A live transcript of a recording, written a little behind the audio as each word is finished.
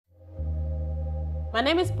My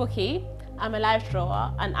name is Buki, I'm a live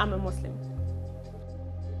drawer and I'm a Muslim.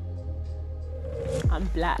 I'm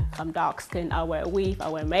black, I'm dark skinned, I wear a weave, I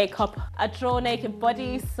wear makeup. I draw naked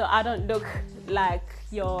bodies so I don't look like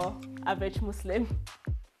your average Muslim.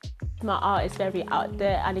 My art is very out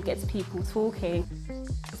there and it gets people talking.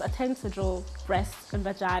 I tend to draw breasts and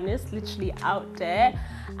vaginas literally out there,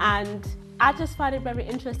 and I just find it very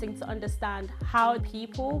interesting to understand how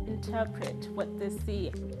people interpret what they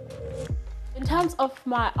see. In terms of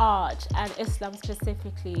my art and Islam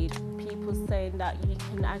specifically, people saying that you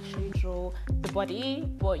can actually draw the body,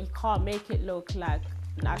 but you can't make it look like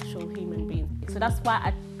an actual human being. So that's why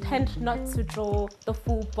I tend not to draw the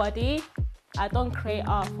full body. I don't create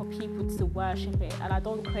art for people to worship it, and I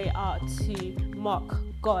don't create art to mock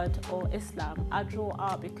God or Islam. I draw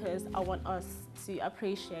art because I want us to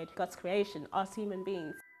appreciate God's creation, us human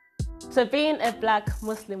beings. So being a black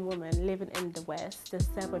Muslim woman living in the West, there's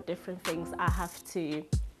several different things I have to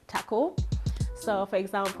tackle. So for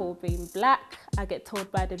example, being black, I get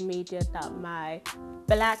told by the media that my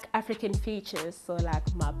black African features, so like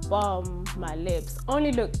my bum, my lips,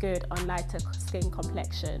 only look good on lighter skin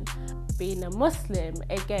complexion. Being a Muslim,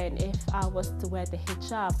 again, if I was to wear the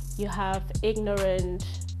hijab, you have ignorant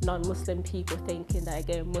non-Muslim people thinking that,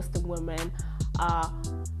 again, Muslim women are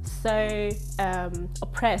so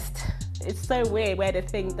oppressed. It's so weird where they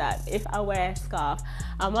think that if I wear a scarf,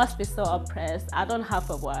 I must be so oppressed. I don't have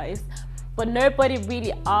a voice. But nobody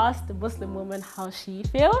really asked the Muslim woman how she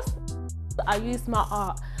feels. I use my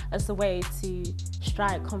art as a way to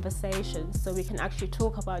strike conversations so we can actually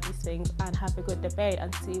talk about these things and have a good debate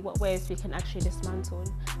and see what ways we can actually dismantle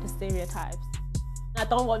the stereotypes. I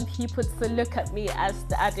don't want people to look at me as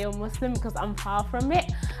the ideal Muslim because I'm far from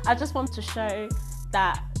it. I just want to show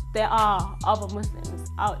that there are other Muslims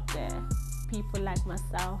out there, people like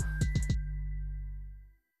myself.